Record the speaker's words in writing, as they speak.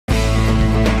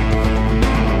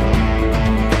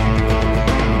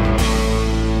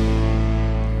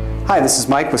Hi, this is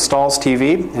Mike with Stahls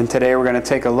TV, and today we're going to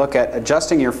take a look at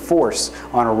adjusting your force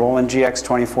on a Roland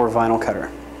GX-24 vinyl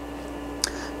cutter.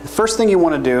 The first thing you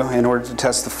want to do in order to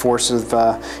test the force of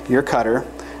your cutter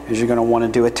is you're going to want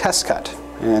to do a test cut.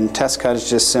 And test cut is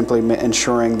just simply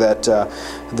ensuring that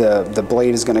the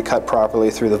blade is going to cut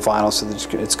properly through the vinyl, so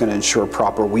that it's going to ensure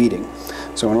proper weeding.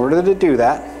 So in order to do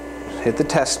that, hit the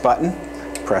test button,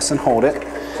 press and hold it,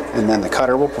 and then the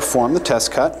cutter will perform the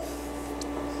test cut.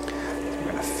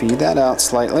 Feed that out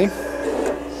slightly,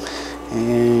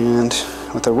 and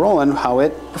with the Roland, how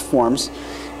it performs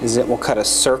is it will cut a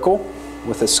circle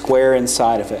with a square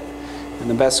inside of it. And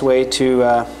the best way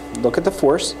to look at the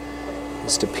force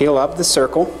is to peel up the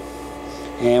circle,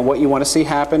 and what you want to see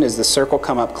happen is the circle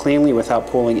come up cleanly without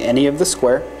pulling any of the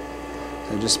square.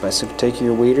 So just by taking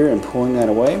your weeder and pulling that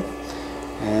away,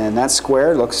 and that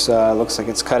square looks like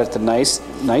it's cut at the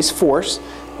nice force.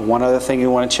 But one other thing you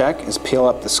want to check is peel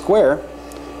up the square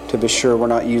to be sure we're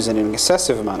not using an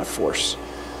excessive amount of force.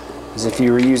 Because if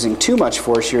you were using too much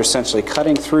force, you're essentially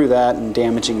cutting through that and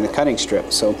damaging the cutting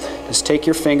strip. So just take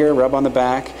your finger, rub on the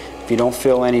back. If you don't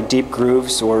feel any deep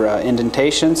grooves or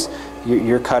indentations,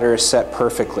 your cutter is set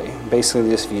perfectly.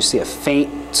 Basically, if you see a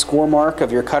faint score mark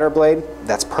of your cutter blade,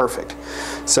 that's perfect.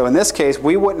 So in this case,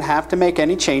 we wouldn't have to make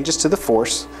any changes to the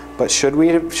force, but should we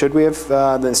have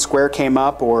the square came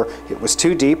up or it was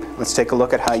too deep, let's take a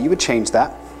look at how you would change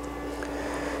that.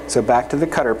 So back to the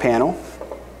cutter panel,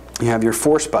 you have your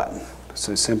force button.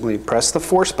 So simply press the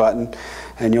force button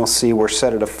and you'll see we're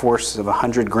set at a force of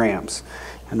 100 grams.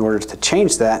 In order to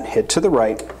change that, hit to the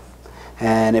right,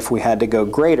 and if we had to go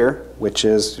greater, which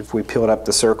is if we peeled up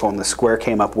the circle and the square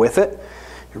came up with it,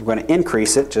 you're going to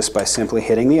increase it just by simply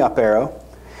hitting the up arrow.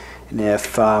 And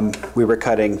if we were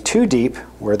cutting too deep,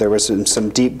 where there was some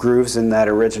deep grooves in that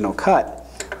original cut,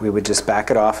 we would just back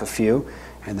it off a few,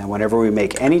 and then whenever we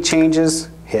make any changes,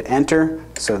 hit enter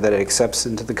so that it accepts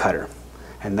into the cutter.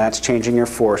 And that's changing your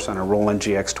force on a Roland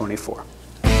GX-24.